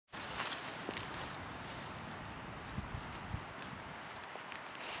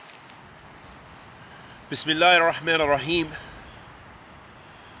Bismillah ar-Rahman ar-Rahim.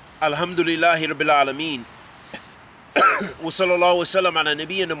 Alhamdulillahi Rabbil Alameen. Wa sallallahu wa sallam ala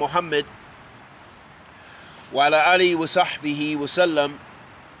nabiyyina Muhammad wa ala alihi wa sahbihi wa sallam.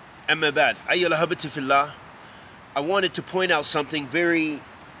 Amma ba'd. Ayyuhal habati fillah. I wanted to point out something very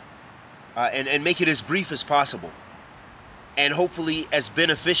and make it as brief as possible, and hopefully as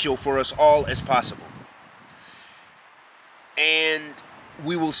beneficial for us all as possible. And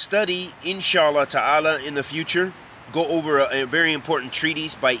we will study, inshallah ta'ala, in the future, go over a very important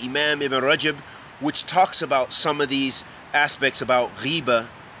treatise by Imam Ibn Rajab, which talks about some of these aspects about ghiba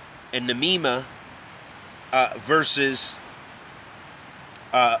and namima versus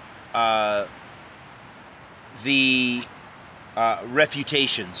the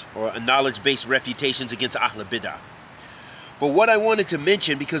refutations, or knowledge-based refutations against Ahl Bid'ah. But what I wanted to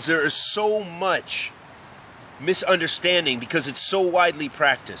mention, because there is so much misunderstanding, because it's so widely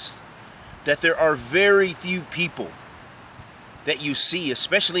practiced, that there are very few people that you see,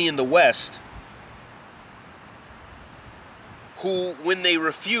 especially in the West, who, when they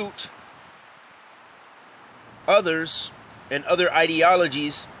refute others and other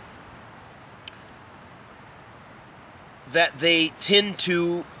ideologies, that they tend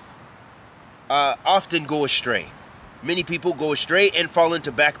to often go astray. Many people go astray and fall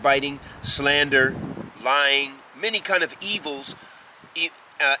into backbiting, slander, lying. Many kind of evils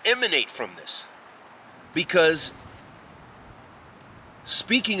emanate from this. Because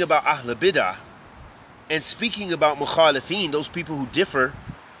speaking about Ahl Bid'ah and speaking about mukhalifeen, those people who differ,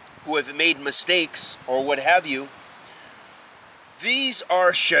 who have made mistakes or what have you, these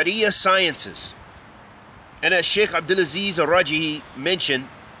are Sharia sciences. And as Sheikh Abdulaziz al-Rajihi mentioned,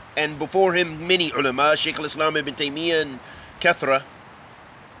 and before him many ulama, Sheikh al-Islam ibn Taymiyyah and Kathra,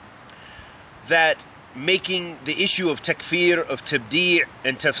 that making the issue of takfir, of tabdi'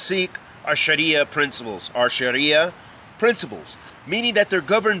 and tafsiq are Sharia principles, meaning that they're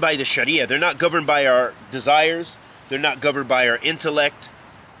governed by the Sharia. They're not governed by our desires, they're not governed by our intellect,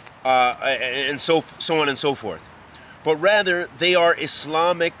 and so on and so forth. But rather, they are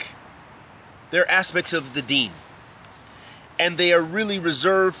Islamic, they're aspects of the deen. And they are really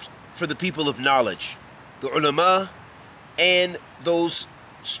reserved for the people of knowledge, the ulama, and those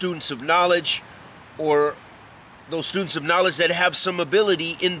students of knowledge, or those students of knowledge that have some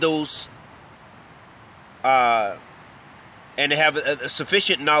ability in those, and have a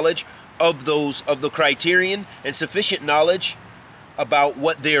sufficient knowledge of those, of the criterion, and sufficient knowledge about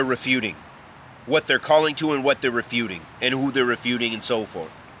what they're refuting, what they're calling to and what they're refuting, and who they're refuting, and so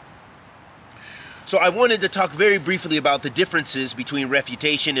forth. So I wanted to talk very briefly about the differences between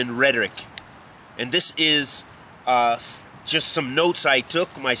refutation and rhetoric. And this is just some notes I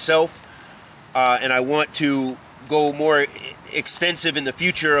took myself, and I want to go more extensive in the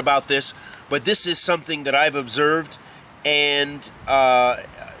future about this. But this is something that I've observed, and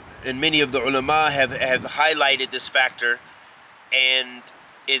many of the ulama have highlighted this factor and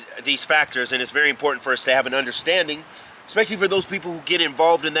these factors, and it's very important for us to have an understanding, especially for those people who get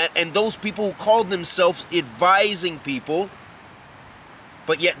involved in that, and those people who call themselves advising people,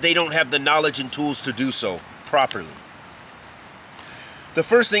 but yet they don't have the knowledge and tools to do so properly. The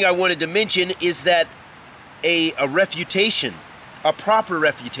first thing I wanted to mention is that a refutation, a proper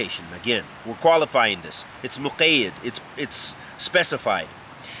refutation, again, we're qualifying this, it's muqayyad, it's specified.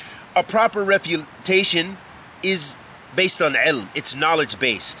 A proper refutation is based on ilm, it's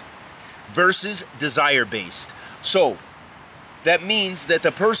knowledge-based, versus desire-based. So, that means that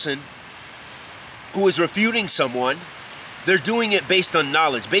the person who is refuting someone, they're doing it based on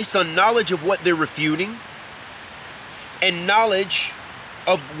knowledge of what they're refuting, and knowledge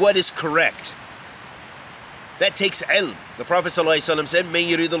of what is correct. That takes ilm. The Prophet ﷺ said, "Man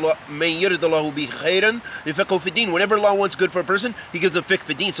yuridullahu bihi khayran yufaqihu fi din." Whenever Allah wants good for a person, He gives them fiqh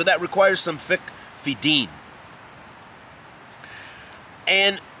fi din. So that requires some fiqh fi din.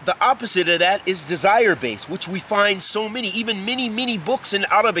 And the opposite of that is desire-based, which we find so many, even many books in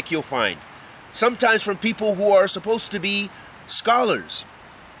Arabic you'll find. Sometimes from people who are supposed to be scholars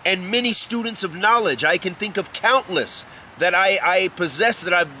and many students of knowledge. I can think of countless that I possess,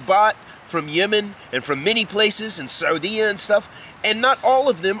 that I've bought from Yemen and from many places in Saudi and stuff, and not all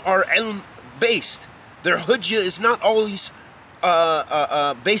of them are ilm-based. Their hujjah is not always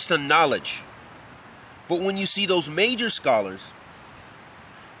based on knowledge. But when you see those major scholars,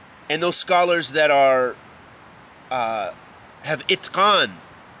 and those scholars that are have itqan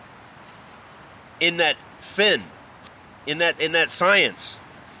in that fin, in that science,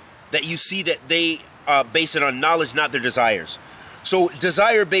 that you see that they base it on knowledge, not their desires. So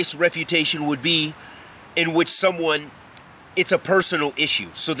desire-based refutation would be in which someone, it's a personal issue.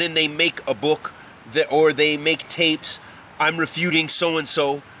 So then they make a book, or they make tapes, I'm refuting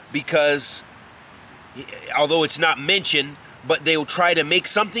so-and-so because, although it's not mentioned, but they'll try to make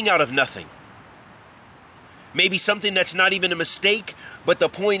something out of nothing. Maybe something that's not even a mistake, but the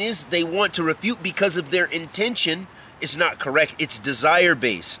point is they want to refute because of their intention is not correct. It's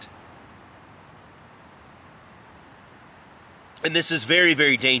desire-based. And this is very,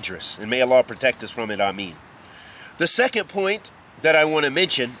 very dangerous. And may Allah protect us from it. Ameen. The second point that I want to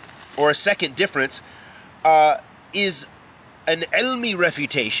mention, or a second difference, is an ilmi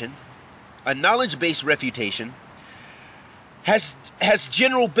refutation, a knowledge-based refutation, has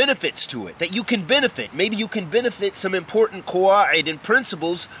general benefits to it, that you can benefit. Maybe you can benefit some important Khawaarij and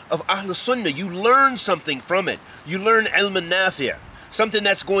principles of Ahl Sunnah. You learn something from it. You learn ilm nafi', something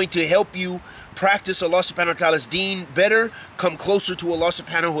that's going to help you practice Allah subhanahu wa ta'ala's deen better, come closer to Allah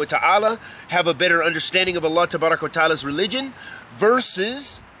subhanahu wa ta'ala, have a better understanding of Allah tabarak wa ta'ala's religion,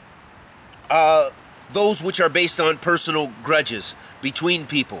 versus those which are based on personal grudges between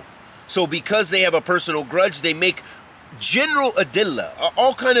people. So because they have a personal grudge, they make general adillah,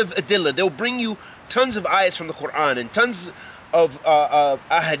 all kind of adillah. They'll bring you tons of ayats from the Quran and tons of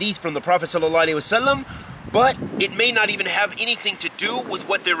Hadeeth from the Prophet sallallahu alaihi wasallam, but it may not even have anything to do with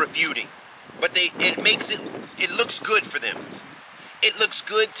what they're refuting. But it looks good for them. It looks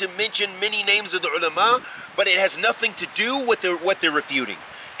good to mention many names of the ulama, but it has nothing to do with what they're refuting.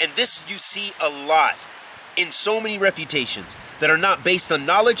 And this you see a lot in so many refutations that are not based on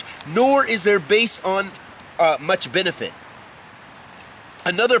knowledge, nor is there based on much benefit.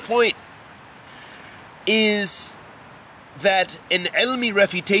 Another point is that an ilmi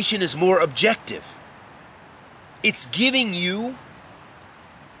refutation is more objective. It's giving you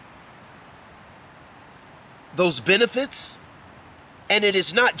those benefits, and it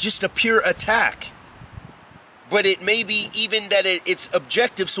is not just a pure attack, but it may be even that it's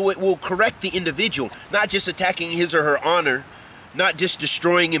objective, so it will correct the individual, not just attacking his or her honor, not just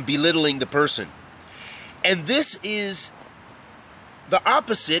destroying and belittling the person. And this is the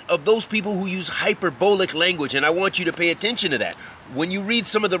opposite of those people who use hyperbolic language, and I want you to pay attention to that. When you read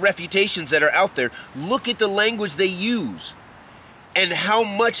some of the refutations that are out there, look at the language they use and how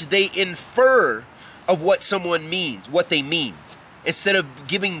much they infer of what someone means, what they mean, instead of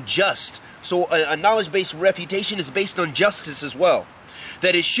giving just. So a knowledge-based refutation is based on justice as well.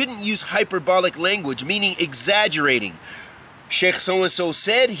 That it shouldn't use hyperbolic language, meaning exaggerating. Sheikh so-and-so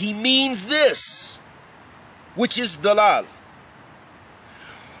said he means this, which is dalal.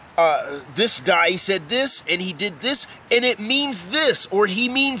 This da'i said this, and he did this, and it means this, or he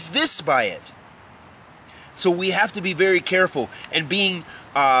means this by it. So we have to be very careful and being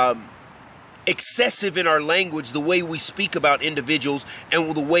excessive in our language, the way we speak about individuals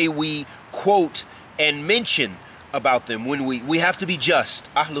and the way we quote and mention about them. When we have to be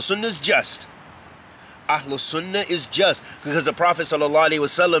just. Ahl Sunnah is just. Ahl Sunnah is just because the Prophet sallallahu alaihi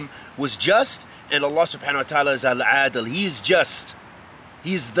wasallam was just, and Allah subhanahu wa ta'ala is al-adil. He is just.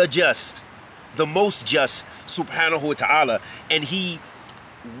 He is the just, the most just subhanahu wa ta'ala, and he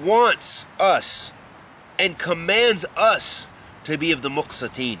wants us and commands us to be of the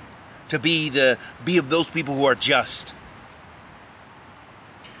muqsateen, to be of those people who are just.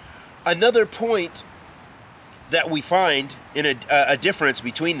 Another point that we find in a difference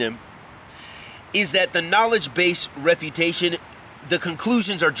between them is that the knowledge-based refutation, the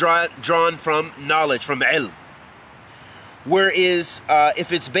conclusions are drawn from knowledge, from ilm. Whereas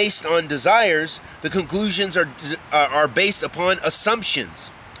if it's based on desires, the conclusions are based upon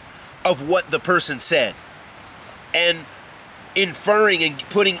assumptions of what the person said, and inferring and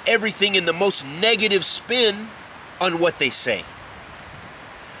putting everything in the most negative spin on what they say.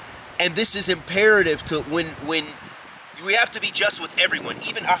 And this is imperative to when we have to be just with everyone,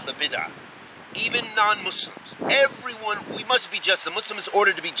 even Ahl Bid'ah, even non-Muslims. Everyone, we must be just. The Muslim is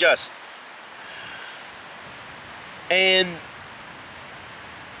ordered to be just. And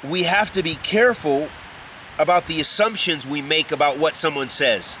we have to be careful about the assumptions we make about what someone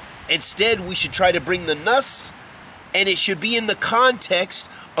says. Instead, we should try to bring the nas, and it should be in the context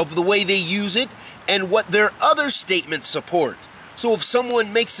of the way they use it and what their other statements support. So if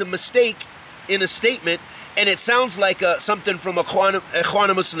someone makes a mistake in a statement and it sounds like something from Ikhwan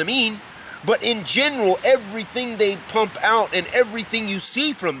Muslimin, but in general, everything they pump out and everything you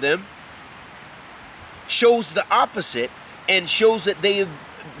see from them shows the opposite, and shows that they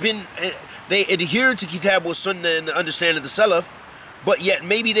adhere to Kitab wa Sunnah and the understanding of the Salaf, but yet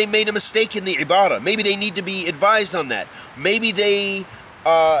maybe they made a mistake in the ibadah. Maybe they need to be advised on that. Maybe they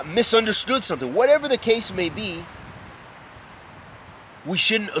misunderstood something. Whatever the case may be, we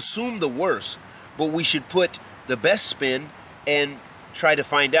shouldn't assume the worst, but we should put the best spin and try to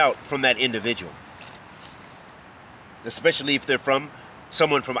find out from that individual. especially if they're from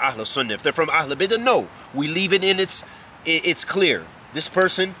someone from Ahl Sunnah. If they're from Ahl Bidah, no, we leave it in it's clear. This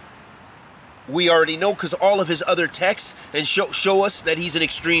person, we already know because all of his other texts and show us that he's an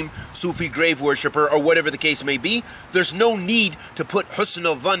extreme Sufi grave worshipper or whatever the case may be. There's no need to put husn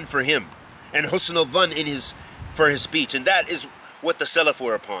al-dhan for him and husn al-dhan for his speech, and that is what the Salaf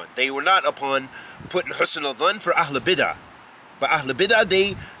were upon. They were not upon putting husn al-dhan for Ahl Bidah. But Ahl Bidah,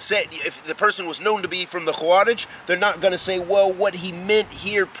 they said if the person was known to be from the Khawaarij, they're not going to say, well, what he meant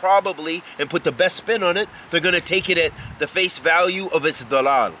here probably, and put the best spin on it. They're going to take it at the face value of its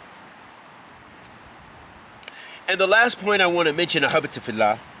dalal. And the last point I want to mention, Ahabatu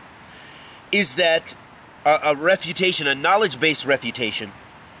Fillah, is that a refutation, a knowledge-based refutation,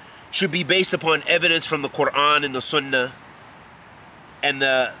 should be based upon evidence from the Quran and the Sunnah and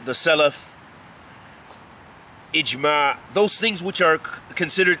the Salaf, ijma', those things which are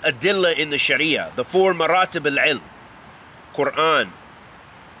considered adillah in the Sharia, the 4 maratib al-ilm, Quran,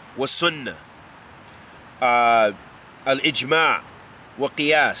 wa Sunnah, al-ijma', wa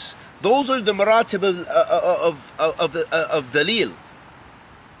qiyas. Those are the maratib of dalil,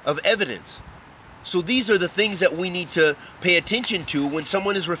 of evidence. So these are the things that we need to pay attention to when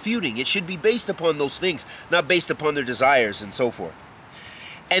someone is refuting. It should be based upon those things, not based upon their desires and so forth.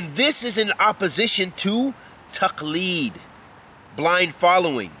 And this is in opposition to Taqleed, blind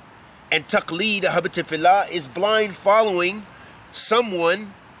following. And Taqleed, Ahabatu Fillah, is blind following someone's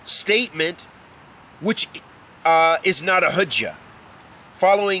statement which is not a hujjah.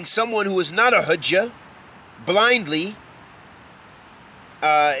 Following someone who is not a hujjah blindly,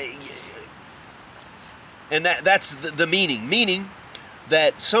 and that's the meaning. Meaning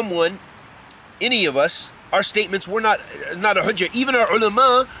that someone, any of us, our statements were not a hujjah. Even our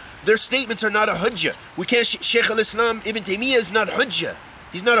ulama, their statements are not a hujjah. We can't. Shaykh al-Islam Ibn Taymiyyah is not hujjah.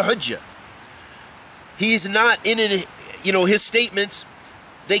 He's not a hujjah. He's not in it. His statements,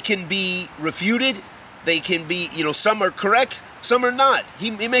 they can be refuted. They can be, some are correct, some are not. He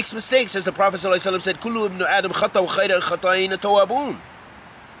makes mistakes, as the Prophet ﷺ said, "Kullu ibn Adam khata wa khayra al-khata'in tawwabun."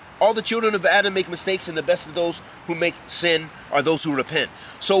 All the children of Adam make mistakes, and the best of those who make sin are those who repent.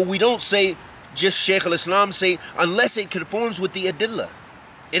 So we don't say just Shaykh al-Islam, say unless it conforms with the adillah.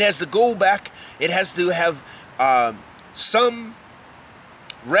 It has to go back. It has to have some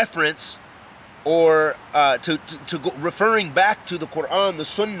reference or to go, referring back to the Quran, the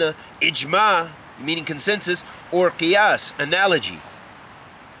Sunnah, ijma', meaning consensus, or qiyas, analogy.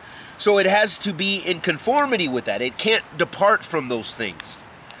 So it has to be in conformity with that. It can't depart from those things.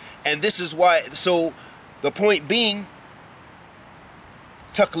 And this is why, so the point being,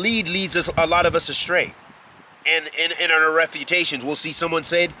 Taqleed leads a lot of us astray. And in our refutations, we'll see someone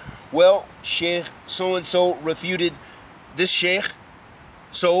said, well, Sheikh so-and-so refuted this Sheikh,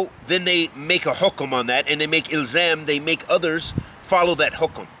 so then they make a hukum on that, and they make ilzam, they make others follow that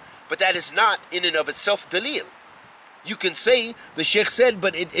hukum. But that is not in and of itself dalil. You can say the Sheikh said,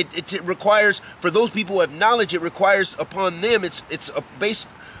 but it requires, for those people who have knowledge, it requires upon them, it's based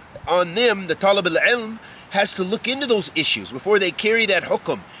on them, the talib al-ilm has to look into those issues before they carry that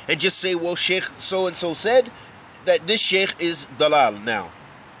hukum and just say, well, Sheikh so-and-so said that this Sheikh is dalal now.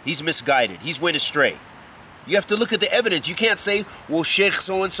 He's misguided. He's went astray. You have to look at the evidence. You can't say, well, Sheikh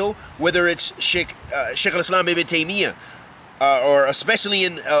so-and-so, whether it's Sheikh al-Islam Ibn Taymiyyah, or especially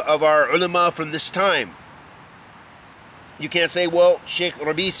of our ulama from this time. You can't say, well, Sheikh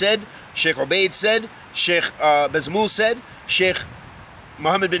Rabi said, Sheikh Ubaid said, Sheikh Bazmuz said, Sheikh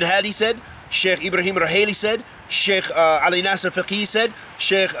Muhammad bin Hadi said, Sheikh Ibrahim Raheli said, Sheikh Ali Nasser Fiqhi said,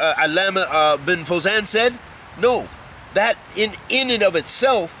 Sheikh Allama bin Fawzan said. No, that in and of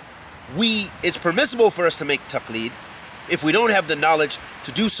itself, it's permissible for us to make taqleed if we don't have the knowledge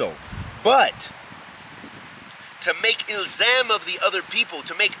to do so. But to make ilzam of the other people,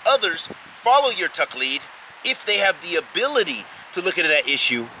 to make others follow your taqleed, if they have the ability to look into that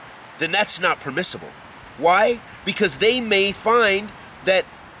issue, then that's not permissible. Why? Because they may find that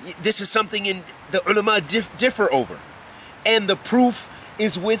this is something in the ulama differ over. And the proof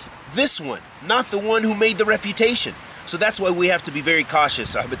is with this one, not the one who made the refutation. So that's why we have to be very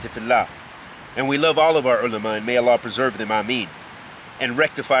cautious, Ahabatu Fillah. And we love all of our ulama, and may Allah preserve them, ameen. And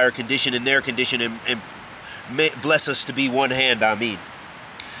rectify our condition and their condition, and bless us to be one hand, ameen.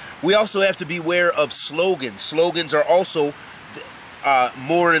 We also have to beware of slogans. Slogans are also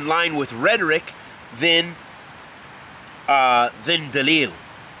more in line with rhetoric than dalil,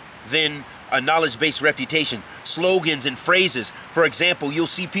 than a knowledge-based refutation. Slogans and phrases. For example, you'll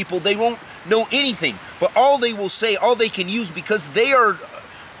see people, they won't know anything, but all they will say, all they can use, because they are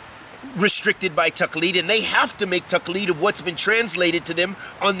restricted by taqleed, and they have to make taqleed of what's been translated to them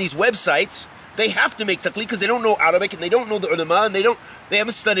on these websites, They have to make taqleed because they don't know Arabic and they don't know the ulama and they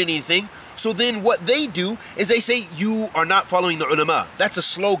haven't studied anything. So then what they do is they say, you are not following the ulama. That's a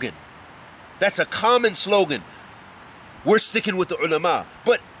slogan. That's a common slogan. We're sticking with the ulama.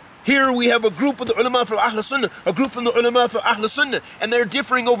 But here we have a group of the ulama from Ahl Sunnah, a group from the ulama from Ahl Sunnah, and they're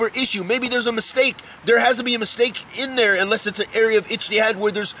differing over issue. Maybe there's a mistake. There has to be a mistake in there unless it's an area of ijtihad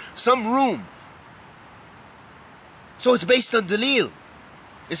where there's some room. So it's based on dalil.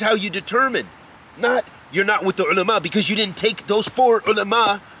 It's how you determine. Not, you're not with the ulama because you didn't take those 4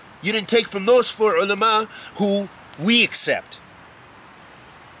 ulama, you didn't take from those 4 ulama who we accept.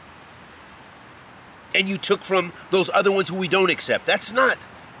 And you took from those other ones who we don't accept. That's not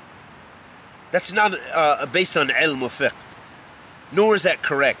based on ilm or fiqh. Nor is that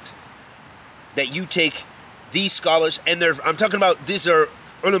correct. That you take these scholars, and I'm talking about, these are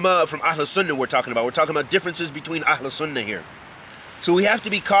ulama from Ahl Sunnah we're talking about. We're talking about differences between Ahl Sunnah here. So we have to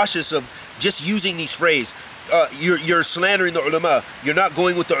be cautious of just using these phrases. You're slandering the ulama. You're not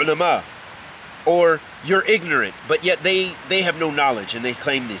going with the ulama. Or you're ignorant, but yet they have no knowledge and they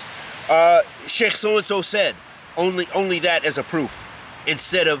claim this. Sheikh so-and-so said, only that as a proof,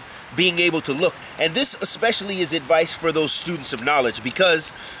 instead of being able to look. And this especially is advice for those students of knowledge,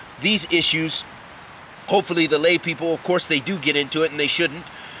 because these issues, hopefully the lay people, of course they do get into it and they shouldn't,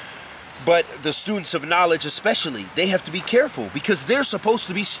 but the students of knowledge especially, they have to be careful because they're supposed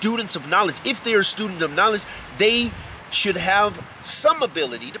to be students of knowledge. If they're students of knowledge, they should have some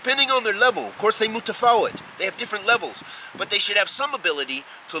ability, depending on their level. Of course, they mutafawit. They have different levels. But they should have some ability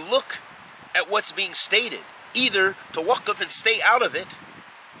to look at what's being stated. Either to waqf and stay out of it,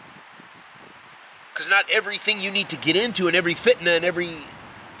 because not everything you need to get into and every fitna and every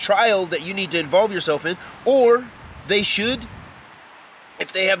trial that you need to involve yourself in, or they should,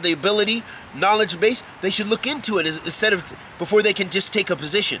 if they have the ability, knowledge base, they should look into it instead of, before they can just take a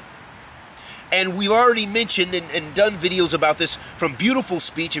position. And we've already mentioned and done videos about this from beautiful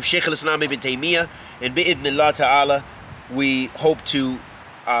speech of Shaykh al-Islam ibn Taymiyyah, and bi'idhnillah ta'ala, we hope to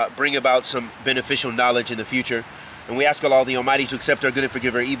bring about some beneficial knowledge in the future. And we ask Allah the Almighty to accept our good and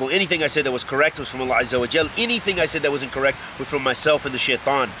forgive our evil. Anything I said that was correct was from Allah Azza wa Jal. Anything I said that was incorrect was from myself and the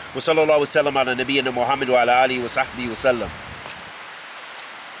shaitan. Wa sallallahu wa sallam ala nabiyyina Muhammad wa ala alihi wa sahbihi wa sallam.